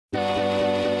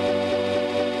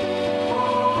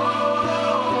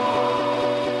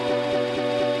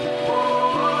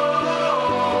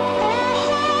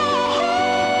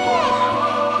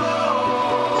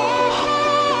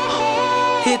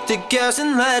the gas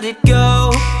and let it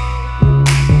go.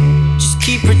 Just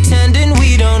keep pretending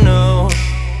we don't know,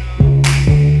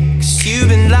 'cause you've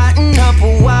been lighting up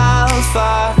a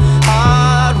wildfire,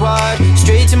 hardwired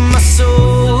straight to my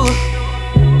soul.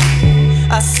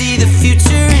 I see the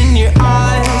future in your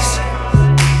eyes,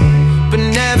 but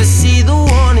never see the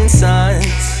warning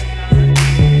signs.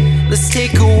 Let's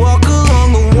take a walk along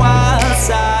the wild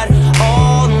side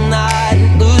all night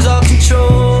and lose all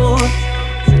control.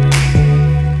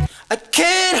 I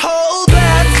can't hold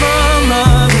back from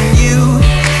loving you.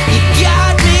 You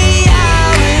got me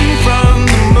howling from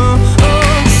the moon.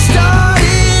 Start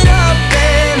it up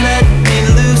and let me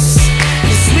loose,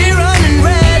 'cause we're running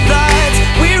red lights,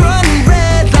 we're running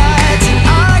red lights, and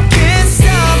I can't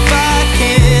stop, I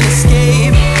can't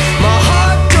escape. My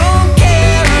heart don't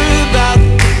care about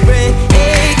the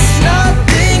brakes,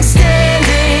 nothing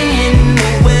standing in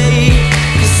the way,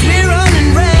 'cause we're running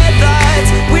red lights,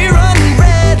 we're running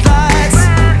red lights.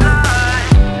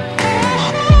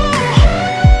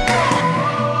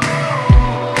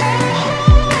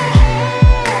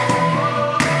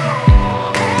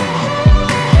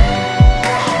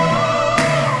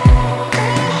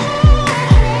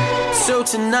 So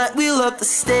tonight we'll up the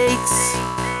stakes,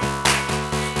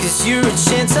 'cause you're a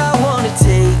chance I wanna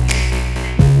take.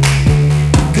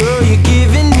 Girl, you're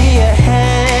giving me a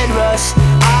head rush,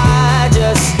 I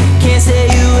just can't stay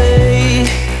away.